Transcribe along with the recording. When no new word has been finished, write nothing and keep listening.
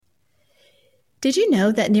Did you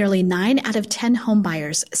know that nearly 9 out of 10 home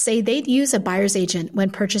buyers say they'd use a buyer's agent when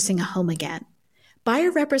purchasing a home again? Buyer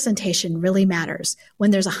representation really matters when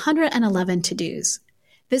there's 111 to-dos.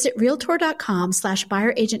 Visit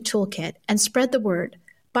Realtor.com/buyer agent toolkit and spread the word.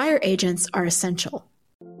 Buyer agents are essential.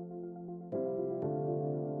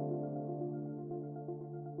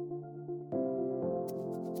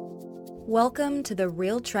 Welcome to the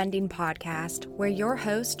Real Trending Podcast, where your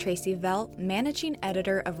host, Tracy Velt, managing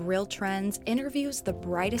editor of Real Trends, interviews the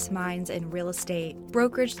brightest minds in real estate.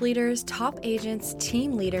 Brokerage leaders, top agents,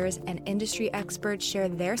 team leaders, and industry experts share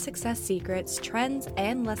their success secrets, trends,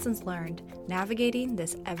 and lessons learned navigating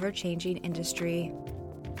this ever-changing industry.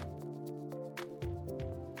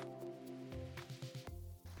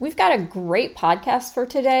 We've got a great podcast for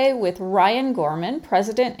today with Ryan Gorman,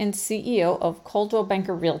 President and CEO of Coldwell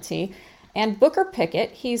Banker Realty, and Booker Pickett.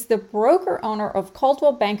 He's the broker owner of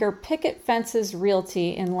Coldwell Banker Picket Fences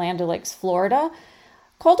Realty in Land O'Lakes, Florida.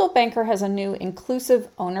 Coldwell Banker has a new inclusive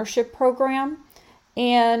ownership program,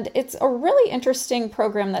 and it's a really interesting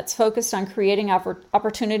program that's focused on creating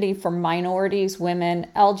opportunity for minorities, women,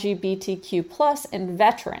 LGBTQ+, and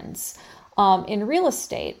veterans in real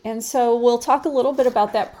estate. And so we'll talk a little bit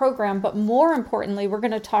about that program, but more importantly, we're going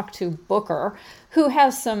to talk to Booker, who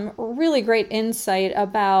has some really great insight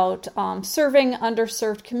about serving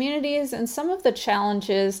underserved communities and some of the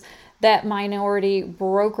challenges that minority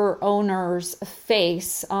broker owners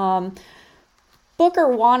face. Booker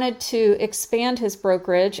wanted to expand his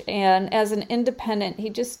brokerage, and as an independent, he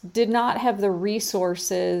just did not have the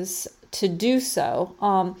resources to do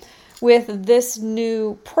so. With this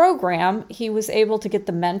new program, he was able to get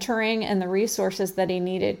the mentoring and the resources that he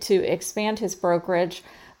needed to expand his brokerage.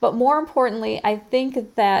 But more importantly, I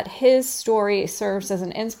think that his story serves as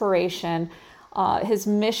an inspiration. His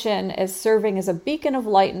mission is serving as a beacon of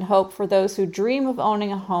light and hope for those who dream of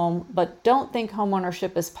owning a home but don't think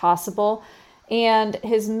homeownership is possible. And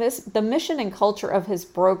the mission and culture of his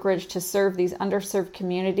brokerage to serve these underserved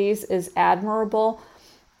communities is admirable.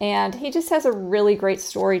 And he just has a really great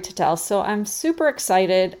story to tell. So I'm super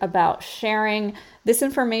excited about sharing this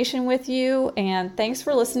information with you. And thanks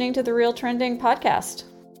for listening to the Real Trending Podcast.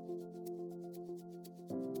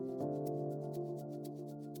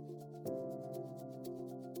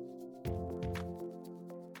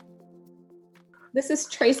 This is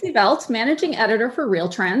Tracy Velt, managing editor for Real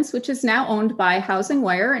Trends, which is now owned by Housing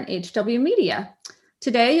Wire and HW Media.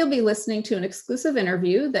 Today, you'll be listening to an exclusive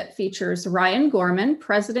interview that features Ryan Gorman,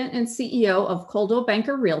 President and CEO of Coldwell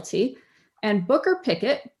Banker Realty, and Booker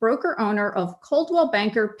Pickett, broker owner of Coldwell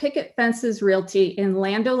Banker Picket Fences Realty in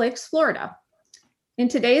Land O'Lakes, Florida. In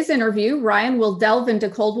today's interview, Ryan will delve into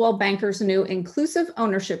Coldwell Banker's new inclusive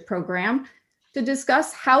ownership program to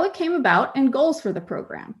discuss how it came about and goals for the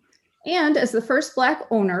program. And as the first Black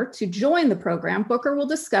owner to join the program, Booker will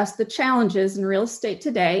discuss the challenges in real estate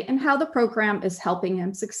today and how the program is helping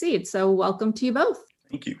him succeed. So welcome to you both.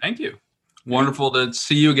 Thank you. Thank you. Wonderful to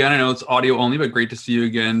see you again. I know it's audio only, but great to see you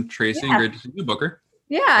again, Tracy, and great to see you, Booker.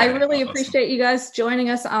 Yeah, I really appreciate you guys joining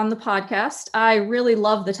us on the podcast. I really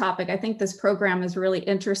love the topic. I think this program is really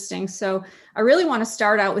interesting. So I really want to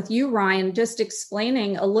start out with you, Ryan, just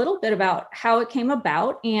explaining a little bit about how it came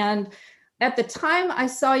about. And at the time, I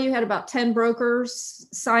saw you had about 10 brokers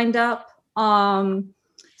signed up.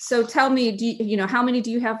 So tell me, how many do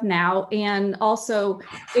you have now? And also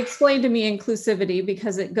explain to me inclusivity,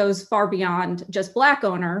 because it goes far beyond just Black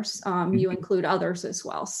owners. You include others as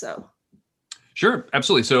well. So. Sure,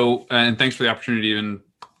 absolutely. So, and thanks for the opportunity to even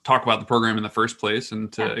talk about the program in the first place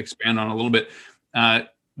and to expand on it a little bit.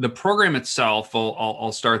 The program itself,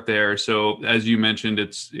 I'll start there. So as you mentioned,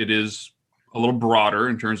 it is a little broader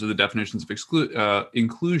in terms of the definitions of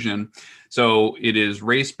inclusion. So it is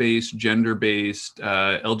race-based, gender-based,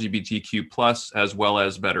 LGBTQ+, as well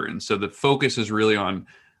as veterans. So the focus is really on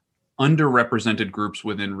underrepresented groups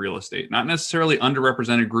within real estate, not necessarily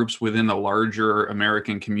underrepresented groups within the larger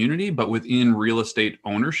American community, but within real estate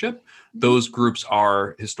ownership. Those groups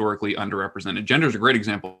are historically underrepresented. Gender is a great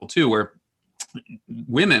example too, where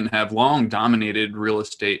women have long dominated real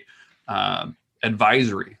estate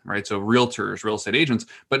advisory, right? So realtors, real estate agents,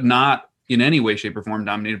 but not in any way, shape, or form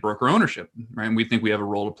dominated broker ownership, right? And we think we have a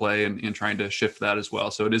role to play in trying to shift that as well.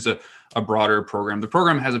 So it is a broader program. The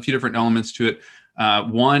program has a few different elements to it.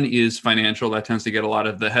 One is financial. That tends to get a lot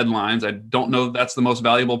of the headlines. I don't know if that's the most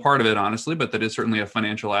valuable part of it, honestly, but that is certainly a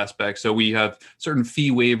financial aspect. So we have certain fee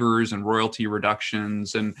waivers and royalty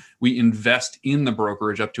reductions, and we invest in the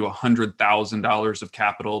brokerage up to $100,000 of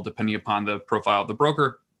capital, depending upon the profile of the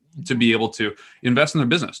broker, to be able to invest in their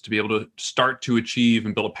business, to be able to start to achieve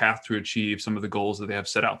and build a path to achieve some of the goals that they have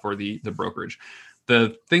set out for the brokerage.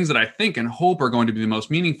 The things that I think and hope are going to be the most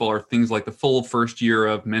meaningful are things like the full first year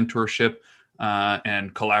of mentorship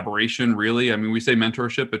and collaboration, really. I mean, we say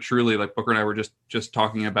mentorship, but truly, like Booker and I were just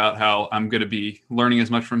talking about how I'm going to be learning as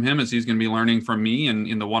much from him as he's going to be learning from me. And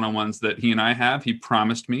in the one-on-ones that he and I have, he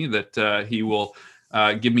promised me that he will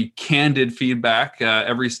give me candid feedback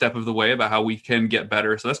every step of the way about how we can get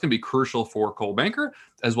better. So that's going to be crucial for Coldwell Banker,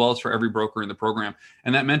 as well as for every broker in the program.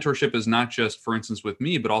 And that mentorship is not just, for instance, with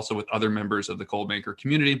me, but also with other members of the Coldwell Banker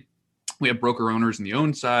community. We have broker owners in the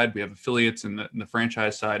owned side. We have affiliates in the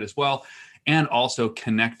franchise side as well. And also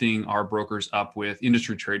connecting our brokers up with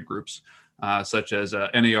industry trade groups, such as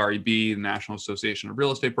NAREB, the National Association of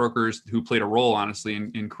Real Estate Brokers, who played a role, honestly,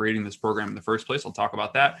 in creating this program in the first place. I'll talk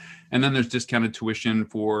about that. And then there's discounted tuition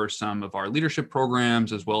for some of our leadership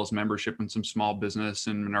programs, as well as membership in some small business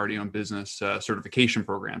and minority-owned business certification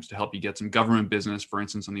programs to help you get some government business, for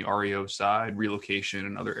instance, on the REO side, relocation,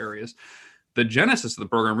 and other areas. The genesis of the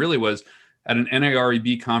program really was at an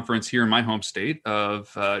NAREB conference here in my home state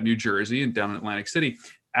of New Jersey and down in Atlantic City.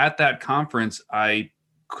 At that conference, I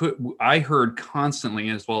heard constantly,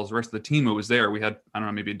 as well as the rest of the team who was there, we had, I don't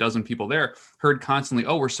know, maybe a dozen people there, heard constantly,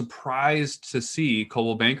 oh, we're surprised to see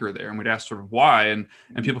Coldwell Banker there. And we'd ask sort of why. And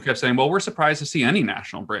people kept saying, well, we're surprised to see any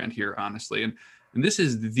national brand here, honestly. And this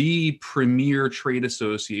is the premier trade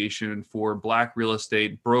association for Black real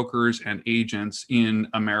estate brokers and agents in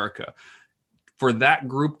America. For that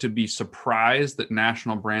group to be surprised that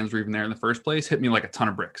national brands were even there in the first place hit me like a ton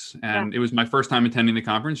of bricks. And It was my first time attending the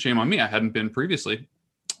conference. Shame on me. I hadn't been previously,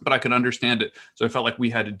 but I could understand it. So I felt like we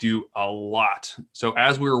had to do a lot. So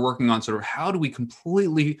as we were working on sort of how do we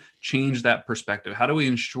completely change that perspective? How do we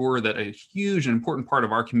ensure that a huge and important part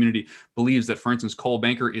of our community believes that, for instance, Coldwell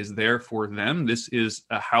Banker is there for them? This is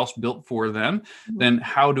a house built for them. Mm-hmm. Then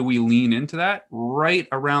how do we lean into that? Right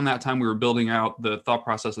around that time we were building out the thought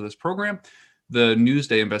process of this program, the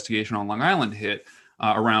Newsday investigation on Long Island hit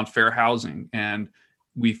around fair housing. And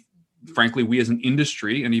frankly, we as an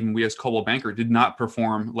industry, and even we as Coldwell Banker, did not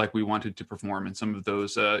perform like we wanted to perform in some of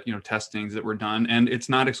those testings that were done. And it's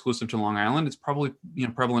not exclusive to Long Island. It's probably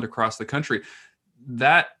prevalent across the country.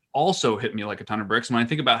 That also hit me like a ton of bricks. When I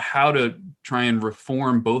think about how to try and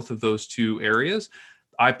reform both of those two areas,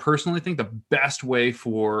 I personally think the best way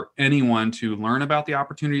for anyone to learn about the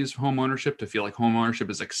opportunities of home ownership, to feel like home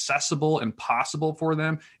ownership is accessible and possible for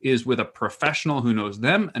them, is with a professional who knows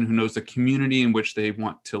them and who knows the community in which they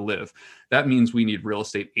want to live. That means we need real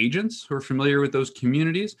estate agents who are familiar with those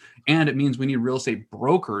communities, and it means we need real estate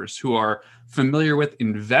brokers who are familiar with,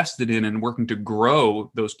 invested in, and working to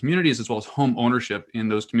grow those communities, as well as home ownership in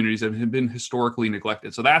those communities that have been historically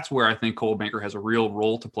neglected. So that's where I think Coldwell Banker has a real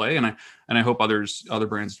role to play, and I hope other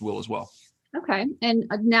brands will as well. Okay. And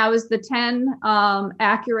now is the 10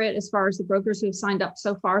 accurate as far as the brokers who have signed up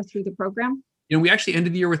so far through the program? We actually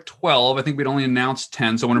ended the year with 12. I think we'd only announced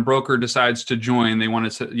 10. So when a broker decides to join, they want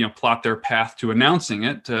to, plot their path to announcing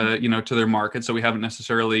it, to their market. So we haven't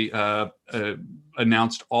necessarily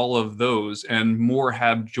announced all of those, and more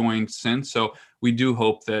have joined since. So we do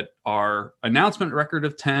hope that our announcement record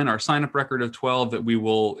of 10, our sign-up record of 12, that we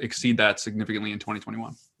will exceed that significantly in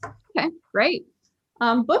 2021. Okay, great.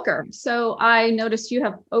 Booker, so I noticed you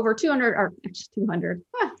have over 200, or 200.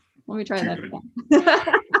 Let me try that again.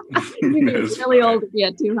 You're really old if you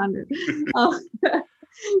had 200.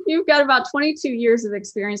 You've got about 22 years of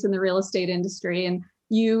experience in the real estate industry, and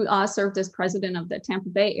you served as president of the Tampa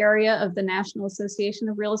Bay area of the National Association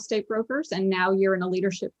of Real Estate Brokers, and now you're in a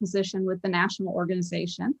leadership position with the national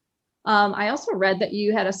organization. I also read that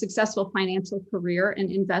you had a successful financial career in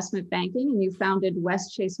investment banking, and you founded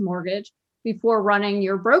West Chase Mortgage before running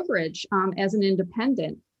your brokerage as an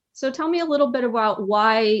independent. So tell me a little bit about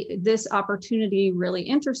why this opportunity really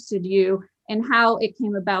interested you and how it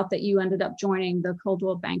came about that you ended up joining the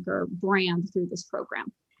Coldwell Banker brand through this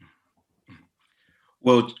program.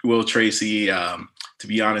 Well, Tracy, to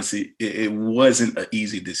be honest, it wasn't an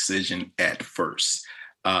easy decision at first.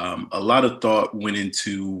 A lot of thought went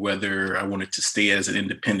into whether I wanted to stay as an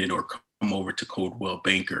independent or come over to Coldwell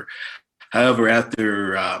Banker. However,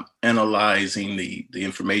 after analyzing the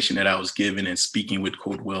information that I was given and speaking with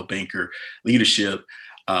Coldwell Banker leadership,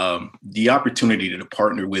 the opportunity to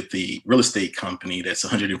partner with the real estate company that's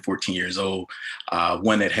 114 years old,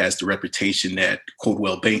 one that has the reputation that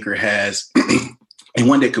Coldwell Banker has, and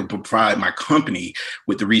one that could provide my company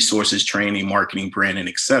with the resources, training, marketing, branding,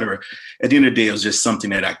 et cetera. At the end of the day, it was just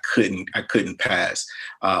something that I couldn't pass.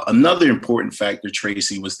 Another important factor,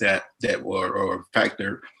 Tracy, was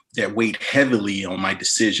factor that weighed heavily on my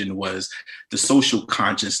decision was the social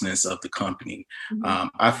consciousness of the company.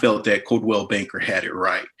 I felt that Coldwell Banker had it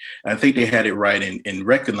right. I think they had it right in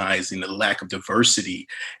recognizing the lack of diversity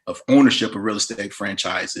of ownership of real estate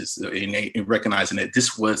franchises, in recognizing that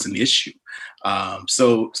this was an issue.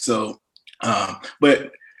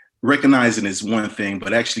 But recognizing is one thing,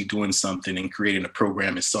 but actually doing something and creating a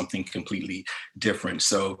program is something completely different.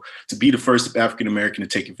 So to be the first African American to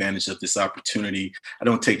take advantage of this opportunity, I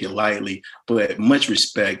don't take it lightly, but much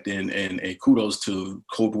respect and kudos to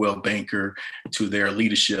Coldwell Banker, to their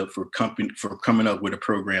leadership for coming up with a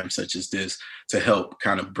program such as this to help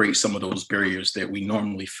kind of break some of those barriers that we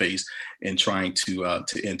normally face in trying to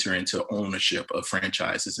enter into ownership of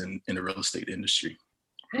franchises in the real estate industry.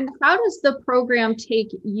 And how does the program take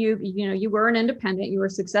you? You know, you were an independent, you were a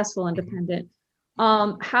successful independent.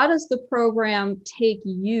 How does the program take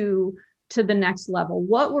you to the next level?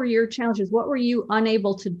 What were your challenges? What were you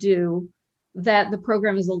unable to do that the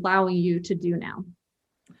program is allowing you to do now?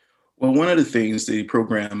 Well, one of the things the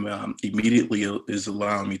program immediately is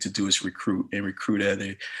allowing me to do is recruit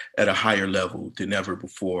at a higher level than ever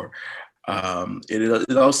before.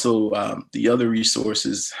 It also, the other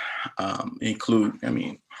resources include,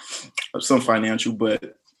 some financial,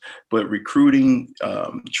 but recruiting,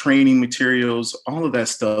 training materials, all of that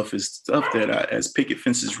stuff is stuff that as Pickett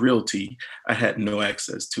Fences Realty, I had no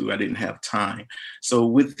access to. I didn't have time. So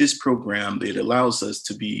with this program, it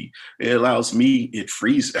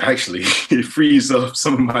frees up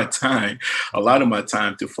some of my time, a lot of my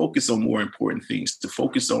time to focus on more important things, to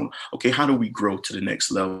focus on, okay, how do we grow to the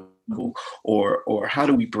next level? Or how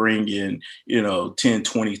do we bring in, 10,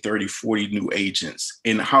 20, 30, 40 new agents?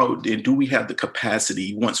 And do we have the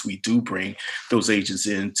capacity once we do bring those agents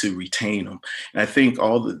in to retain them? And I think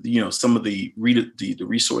all the, some of the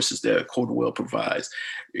resources that Coldwell provides,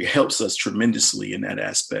 it helps us tremendously in that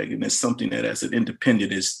aspect. And it's something that as an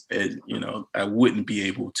independent I wouldn't be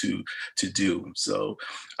able to do. So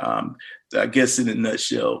I guess in a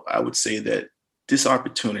nutshell, I would say that this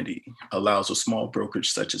opportunity allows a small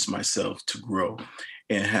brokerage such as myself to grow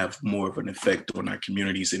and have more of an effect on our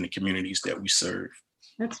communities and the communities that we serve.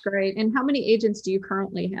 That's great. And how many agents do you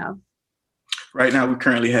currently have? Right now, we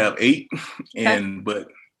currently have 8, but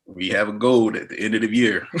we have a goal at the end of the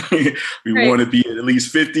year. We want to be at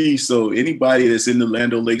least 50. So anybody that's in the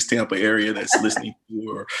Land O'Lakes, Tampa area that's listening to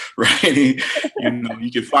or writing,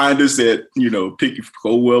 you can find us at,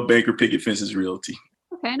 Coldwell Banker Pickett Fences Realty.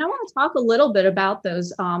 Okay, and I want to talk a little bit about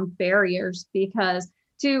those barriers, because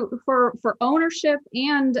for ownership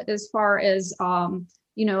and as far as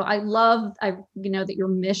I love that your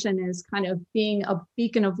mission is kind of being a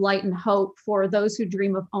beacon of light and hope for those who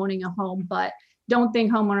dream of owning a home but don't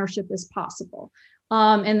think home ownership is possible,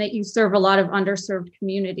 and that you serve a lot of underserved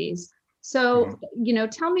communities. So,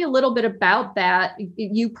 tell me a little bit about that,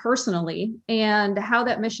 you personally, and how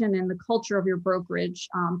that mission and the culture of your brokerage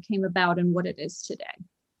came about and what it is today.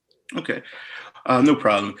 Okay, no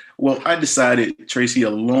problem. Well, I decided, Tracy, a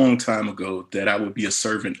long time ago that I would be a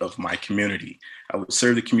servant of my community. I would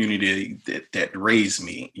serve the community that raised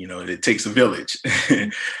me. It takes a village,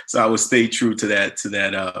 so I would stay true to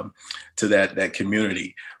that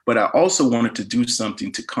community. But I also wanted to do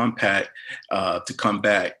something to combat the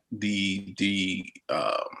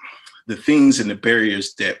things and the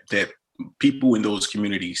barriers that people in those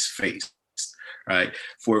communities face. Right.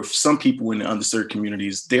 For some people in the underserved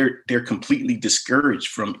communities, they're completely discouraged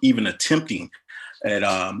from even attempting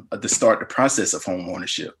to start the process of home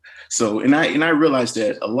ownership. So, and I realized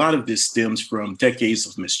that a lot of this stems from decades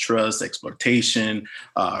of mistrust, exploitation,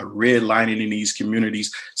 redlining in these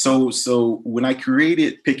communities. So when I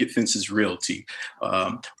created Pickett Fences Realty,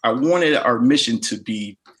 I wanted our mission to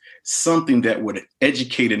be something that would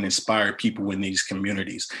educate and inspire people in these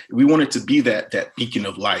communities. We wanted to be that beacon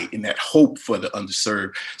of light and that hope for the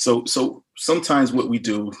underserved. So sometimes what we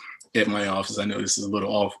do at my office, I know this is a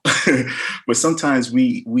little off, but sometimes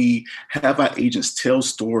we have our agents tell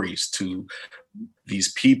stories to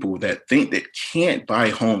these people that can't buy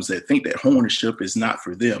homes, that think that homeownership is not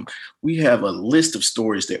for them. We have a list of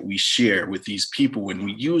stories that we share with these people, and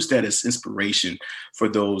we use that as inspiration for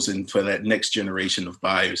those and for that next generation of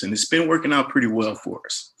buyers. And it's been working out pretty well for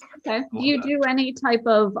us. Okay. Do you do any type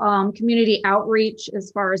of community outreach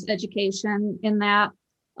as far as education in that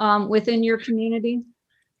within your community?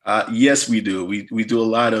 Yes, we do. We do a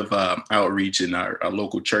lot of outreach in our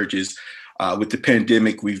local churches. With the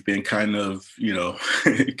pandemic, we've been kind of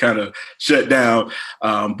shut down.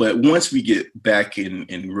 But once we get back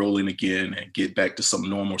in rolling again and get back to some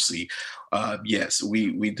normalcy, yes,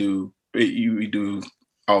 we do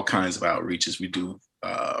all kinds of outreaches. We do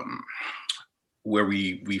where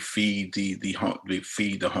we feed we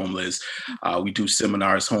feed the homeless. We do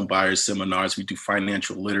seminars, home buyers seminars. We do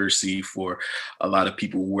financial literacy for a lot of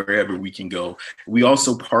people wherever we can go. We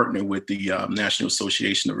also partner with the National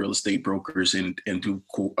Association of Real Estate Brokers and do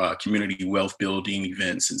community wealth building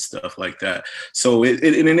events and stuff like that. So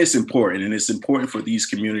it's important, and it's important for these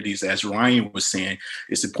communities, as Ryan was saying,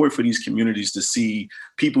 it's important for these communities to see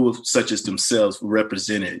people such as themselves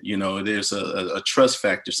represented. There's a trust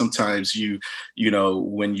factor. Sometimes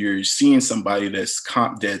when you're seeing somebody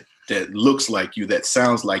that looks like you, that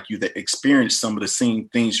sounds like you, that experienced some of the same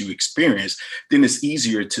things you experience, then it's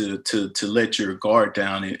easier to let your guard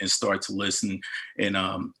down and start to listen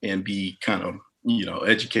and be kind of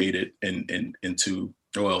educated and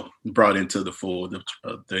brought into the fold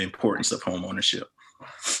of the importance of home ownership.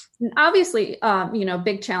 Obviously,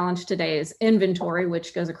 big challenge today is inventory,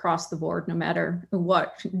 which goes across the board, no matter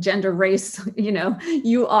what gender, race,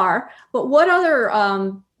 you are. But what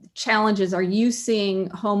other challenges are you seeing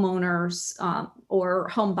homeowners or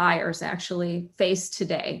home buyers actually face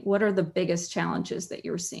today? What are the biggest challenges that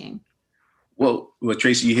you're seeing? Well,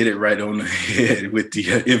 Tracy, you hit it right on the head with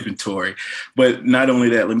the inventory. But not only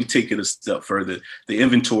that, let me take it a step further. The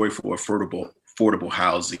inventory for affordable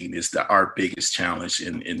housing is our biggest challenge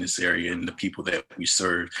in this area and the people that we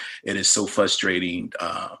serve. It is so frustrating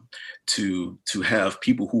to have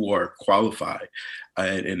people who are qualified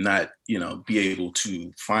and not be able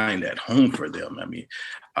to find that home for them. I mean,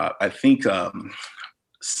 I think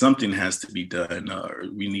something has to be done.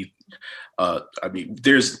 We need.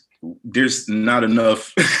 There's not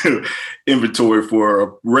enough inventory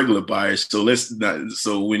for regular buyers.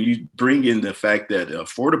 So when you bring in the fact that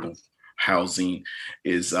affordable housing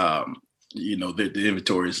is, the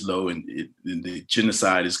inventory is low and the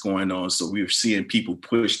genocide is going on. So we're seeing people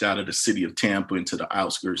pushed out of the city of Tampa into the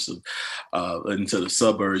outskirts of, into the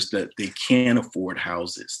suburbs that they can't afford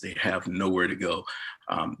houses. They have nowhere to go.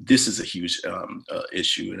 This is a huge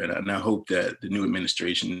issue, and I hope that the new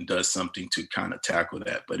administration does something to kind of tackle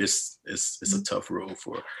that. But it's a tough road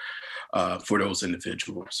for those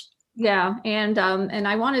individuals. Yeah, and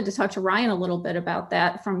I wanted to talk to Ryan a little bit about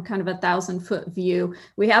that from kind of a 1,000-foot view.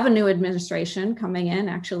 We have a new administration coming in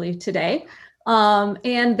actually today,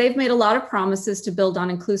 and they've made a lot of promises to build on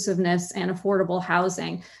inclusiveness and affordable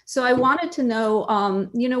housing. So I wanted to know,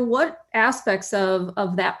 what aspects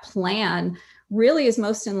of that plan really is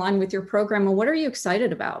most in line with your program, and what are you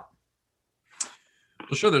excited about?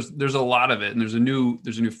 Well, sure. There's a lot of it, and there's a new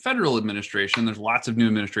federal administration. There's lots of new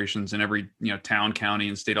administrations in every town, county,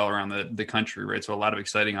 and state all around the country, right? So a lot of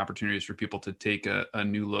exciting opportunities for people to take a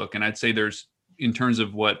new look. And I'd say there's, in terms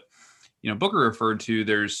of what Booker referred to,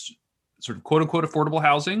 there's sort of quote unquote affordable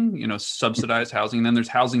housing, subsidized housing, and then there's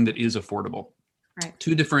housing that is affordable. Right.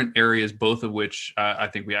 Two different areas, both of which I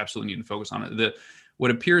think we absolutely need to focus on. What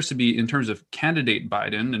appears to be, in terms of candidate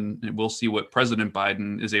Biden, and we'll see what President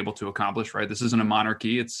Biden is able to accomplish, right? This isn't a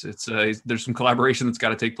monarchy. There's some collaboration that's got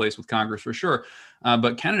to take place with Congress for sure.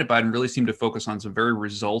 But candidate Biden really seemed to focus on some very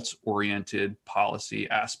results-oriented policy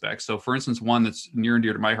aspects. So for instance, one that's near and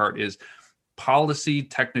dear to my heart is policy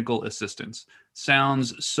technical assistance.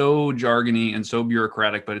 Sounds so jargony and so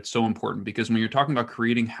bureaucratic, but it's so important because when you're talking about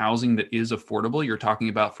creating housing that is affordable, you're talking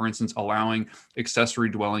about, for instance, allowing accessory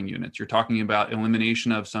dwelling units. You're talking about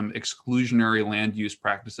elimination of some exclusionary land use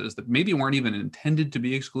practices that maybe weren't even intended to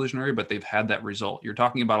be exclusionary, but they've had that result. You're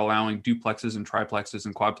talking about allowing duplexes and triplexes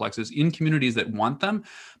and quadplexes in communities that want them,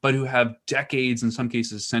 but who have decades, in some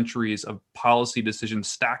cases centuries, of policy decisions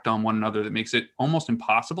stacked on one another that makes it almost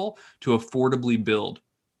impossible to affordably build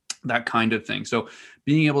that kind of thing. So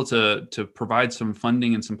being able to provide some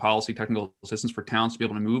funding and some policy technical assistance for towns to be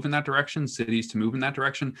able to move in that direction, cities to move in that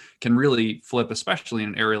direction, can really flip, especially in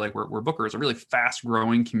an area like where Booker is a really fast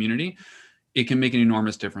growing community. It can make an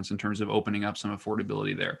enormous difference in terms of opening up some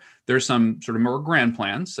affordability there. There's some sort of more grand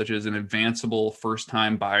plans, such as an advanceable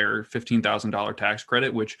first-time buyer $15,000 tax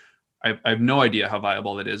credit, which I have no idea how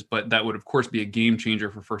viable that is, but that would, of course, be a game changer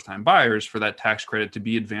for first-time buyers. For that tax credit to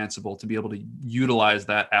be advanceable, to be able to utilize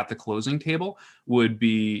that at the closing table would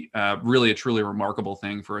be really a truly remarkable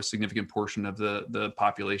thing for a significant portion of the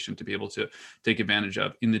population to be able to take advantage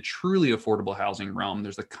of. In the truly affordable housing realm,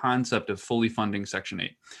 there's the concept of fully funding Section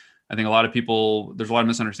 8. I think there's a lot of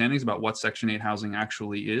misunderstandings about what Section 8 housing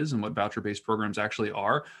actually is and what voucher-based programs actually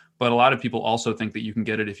are, but a lot of people also think that you can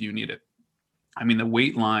get it if you need it. I mean, the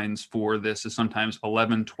wait lines for this is sometimes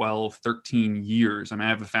 11, 12, 13 years. I mean, I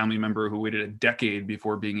have a family member who waited a decade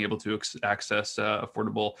before being able to access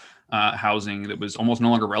affordable housing that was almost no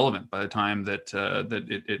longer relevant by the time that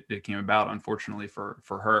it came about, unfortunately for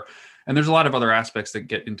her. And there's a lot of other aspects that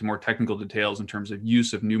get into more technical details in terms of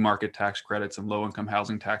use of new market tax credits and low-income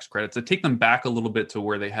housing tax credits that take them back a little bit to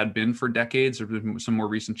where they had been for decades. There's been some more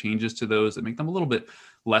recent changes to those that make them a little bit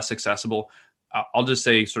less accessible. I'll just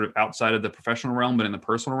say, sort of outside of the professional realm, but in the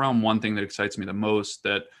personal realm, one thing that excites me the most,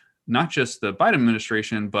 that not just the Biden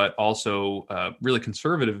administration, but also really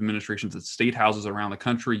conservative administrations at state houses around the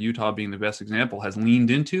country, Utah being the best example, has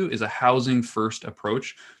leaned into, is a housing first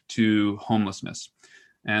approach to homelessness.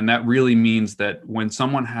 And that really means that when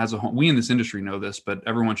someone has a home, we in this industry know this, but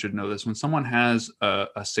everyone should know this. When someone has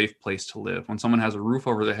a safe place to live, when someone has a roof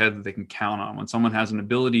over their head that they can count on, when someone has an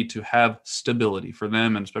ability to have stability for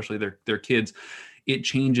them and especially their kids, it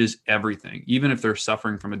changes everything. Even if they're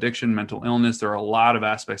suffering from addiction, mental illness, there are a lot of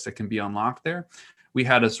aspects that can be unlocked there. We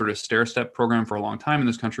had a sort of stair-step program for a long time in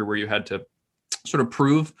this country where you had to sort of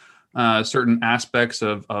prove certain aspects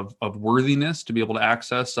of worthiness to be able to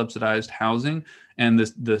access subsidized housing. And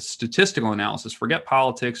the statistical analysis, forget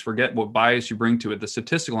politics, forget what bias you bring to it. The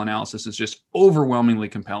statistical analysis is just overwhelmingly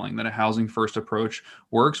compelling that a housing first approach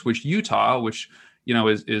works, which Utah, which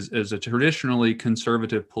is a traditionally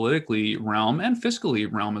conservative politically realm and fiscally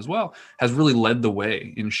realm as well, has really led the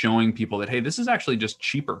way in showing people that, hey, this is actually just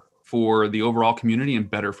cheaper for the overall community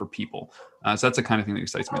and better for people. So that's the kind of thing that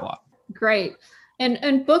excites me a lot. Great.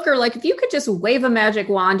 And Booker, like if you could just wave a magic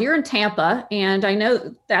wand, you're in Tampa, and I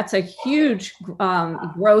know that's a huge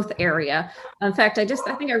growth area. In fact, I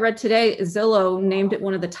think I read today, Zillow named it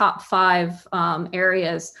one of the top 5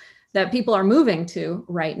 areas that people are moving to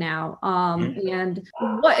right now. And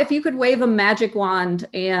what if you could wave a magic wand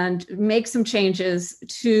and make some changes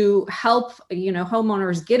to help,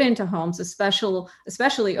 homeowners get into homes, especially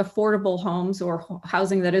affordable homes or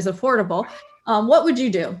housing that is affordable, what would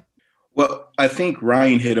you do? Well, I think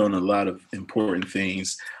Ryan hit on a lot of important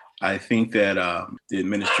things. I think that the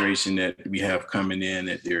administration that we have coming in,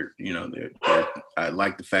 that I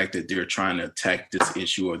like the fact that they're trying to attack this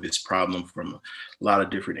issue or this problem from a lot of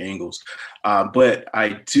different angles. But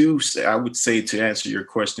I would say, to answer your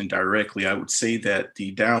question directly, I would say that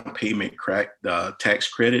the down payment tax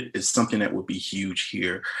credit is something that would be huge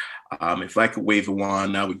here. If I could wave a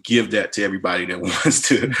wand, I would give that to everybody that wants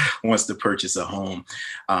to purchase a home.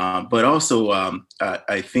 But also,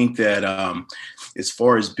 I think that as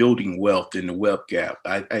far as building wealth in the wealth gap,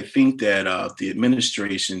 I think that the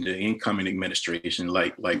incoming administration,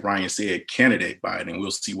 like Ryan said, candidate Biden, we'll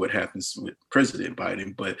see what happens with President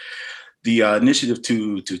Biden, but the initiative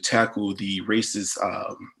to tackle the racial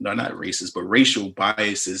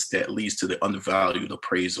biases that leads to the undervalued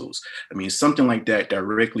appraisals. I mean, something like that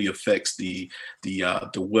directly affects the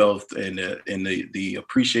wealth and the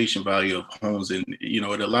appreciation value of homes, and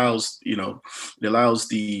it allows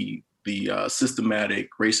the systematic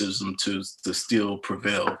racism to still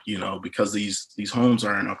prevail, because these homes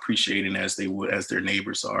aren't appreciating as they would as their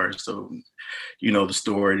neighbors are. So, the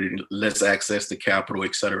story, less access to capital,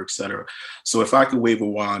 et cetera, et cetera. So if I could wave a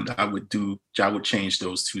wand, I would change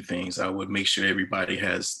those two things. I would make sure everybody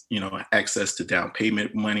has, access to down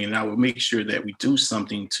payment money, and I would make sure that we do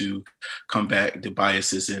something to combat the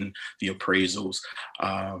biases in the appraisals.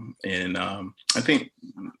 I think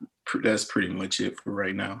that's pretty much it for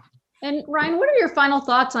right now. And Ryan, what are your final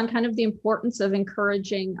thoughts on kind of the importance of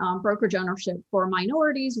encouraging brokerage ownership for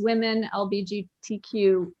minorities, women,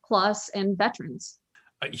 LGBTQ plus, and veterans?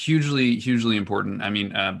 Hugely, hugely important. I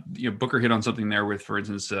mean, Booker hit on something there with, for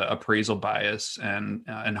instance, appraisal bias,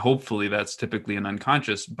 and hopefully that's typically an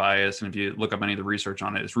unconscious bias. And if you look up any of the research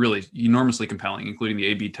on it, it's really enormously compelling, including the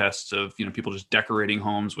A/B tests of people just decorating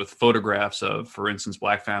homes with photographs of, for instance,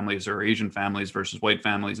 Black families or Asian families versus white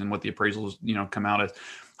families, and what the appraisals come out as.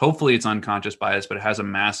 Hopefully it's unconscious bias, but it has a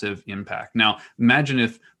massive impact. Now, imagine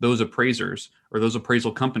if those appraisers or those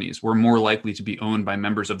appraisal companies were more likely to be owned by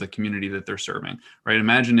members of the community that they're serving, right?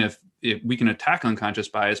 Imagine if we can attack unconscious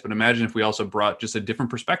bias, but imagine if we also brought just a different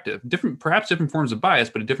perspective, perhaps different forms of bias,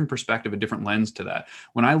 but a different perspective, a different lens to that.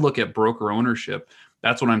 When I look at broker ownership,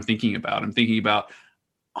 that's what I'm thinking about. I'm thinking about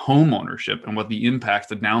home ownership and what the impacts,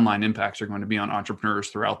 the downline impacts are going to be on entrepreneurs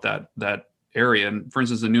throughout that area. And for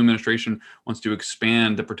instance, the new administration wants to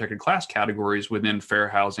expand the protected class categories within fair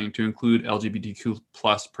housing to include LGBTQ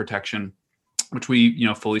plus protection which we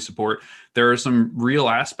fully support, there are some real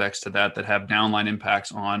aspects to that have downline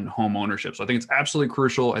impacts on home ownership. So I think it's absolutely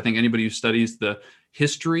crucial. I think anybody who studies the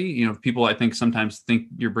history, people I think sometimes think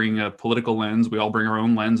you're bringing a political lens. We all bring our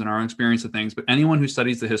own lens and our own experience of things. But anyone who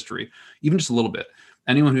studies the history, even just a little bit,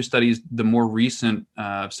 anyone who studies the more recent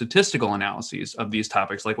statistical analyses of these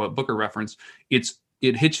topics, like what Booker referenced,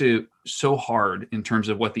 it hits you so hard in terms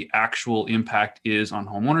of what the actual impact is on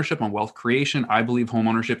home ownership, on wealth creation. I believe home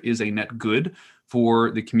ownership is a net good for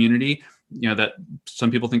the community. That some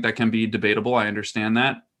people think that can be debatable. I understand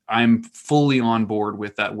that. I'm fully on board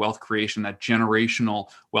with that wealth creation, that generational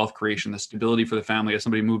wealth creation, the stability for the family. As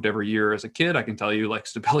somebody moved every year as a kid, I can tell you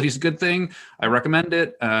stability is a good thing. I recommend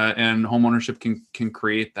it, and home ownership can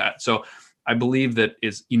create that. So I believe that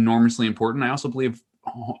is enormously important. I also believe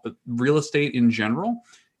real estate in general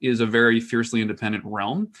is a very fiercely independent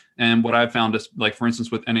realm. And what I've found is, for instance,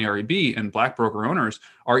 with NAREB and Black broker owners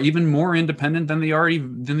are even more independent than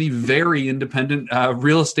the very independent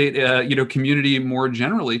real estate community more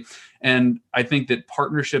generally. And I think that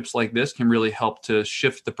partnerships like this can really help to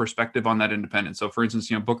shift the perspective on that independence. So for instance,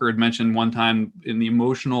 Booker had mentioned one time in the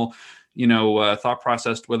emotional thought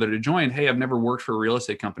process whether to join, hey, I've never worked for a real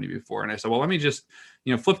estate company before. And I said, well, let me just,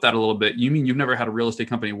 flip that a little bit. You mean you've never had a real estate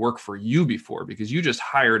company work for you before, because you just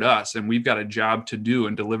hired us and we've got a job to do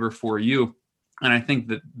and deliver for you. And I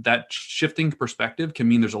think that shifting perspective can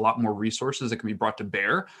mean there's a lot more resources that can be brought to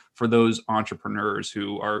bear for those entrepreneurs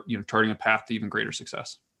who are, charting a path to even greater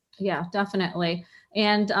success. Yeah, definitely.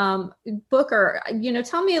 And Booker,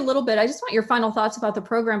 tell me a little bit. I just want your final thoughts about the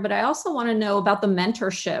program, but I also want to know about the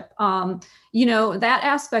mentorship. That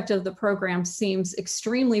aspect of the program seems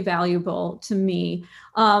extremely valuable to me.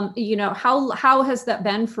 How has that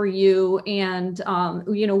been for you? And,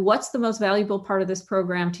 what's the most valuable part of this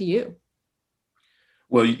program to you?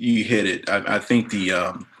 Well, you hit it. I think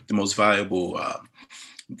the most valuable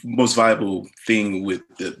thing with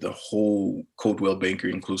the whole Coldwell Banker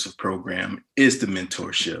Inclusive Program is the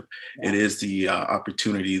mentorship. Yeah. It is the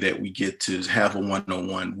opportunity that we get to have a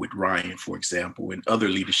one-on-one with Ryan, for example, and other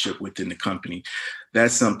leadership within the company.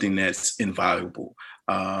 That's something that's invaluable.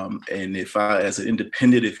 And as an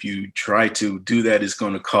independent, if you try to do that, it's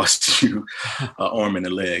going to cost you an arm and a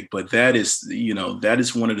leg. But that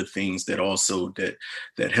is one of the things that also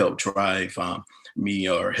that help drive me,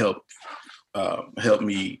 or help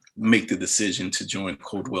me make the decision to join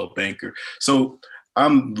Coldwell Banker. So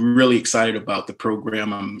I'm really excited about the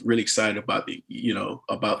program. I'm really excited about the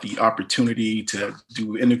opportunity to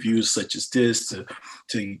do interviews such as this,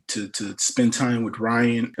 to spend time with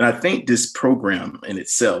Ryan. And I think this program in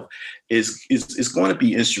itself is going to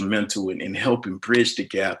be instrumental in helping bridge the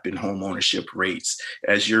gap in home ownership rates.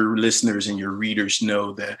 As your listeners and your readers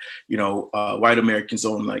know that, white Americans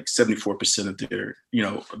own 74% of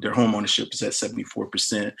their home ownership is at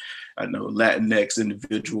 74%. I know Latinx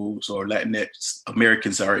individuals or Latinx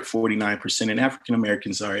Americans are at 49%, and African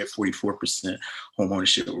Americans are at 44% home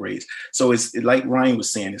ownership rates. So it's like Ryan was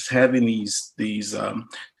saying, it's having these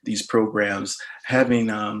programs, having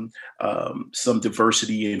some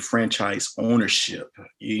diversity in franchise ownership.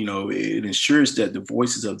 It ensures that the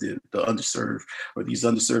voices of the underserved or these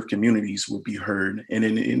underserved communities will be heard. And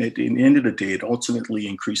at the end of the day, it ultimately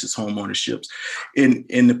increases home ownerships in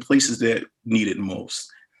the places that need it most.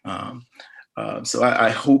 So I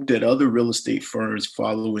hope that other real estate firms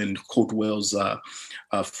follow in Coldwell's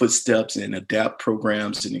footsteps and adapt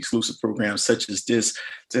programs and exclusive programs such as this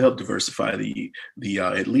to help diversify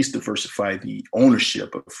at least diversify the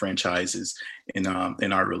ownership of franchises in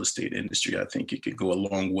our real estate industry. I think it could go a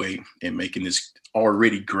long way in making this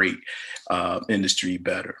already great industry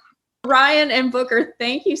better. Ryan and Booker,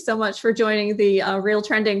 thank you so much for joining the Real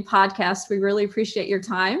Trending podcast. We really appreciate your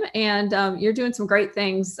time, and you're doing some great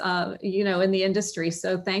things, in the industry.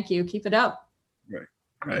 So thank you. Keep it up.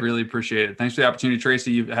 Right. Really appreciate it. Thanks for the opportunity,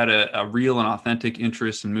 Tracy. You've had a real and authentic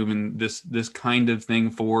interest in moving this kind of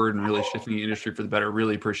thing forward and really shifting the industry for the better.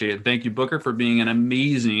 Really appreciate it. Thank you, Booker, for being an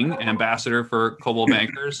amazing ambassador for Coldwell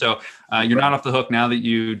Banker. So you're not off the hook now that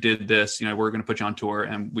you did this. We're going to put you on tour,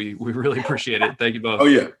 and we really appreciate it. Thank you both. Oh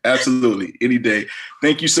yeah, absolutely. Any day.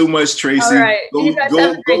 Thank you so much, Tracy. All right.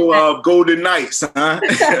 Go Golden Knights, huh?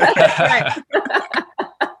 Right.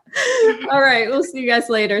 All right. We'll see you guys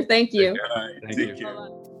later. Thank you. All right. Take care. Bye-bye.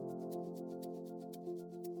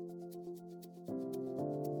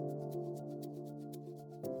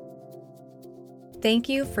 Thank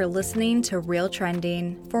you for listening to Real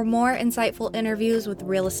Trending. For more insightful interviews with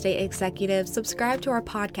real estate executives, subscribe to our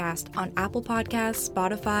podcast on Apple Podcasts,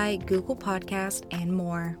 Spotify, Google Podcasts, and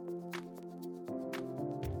more.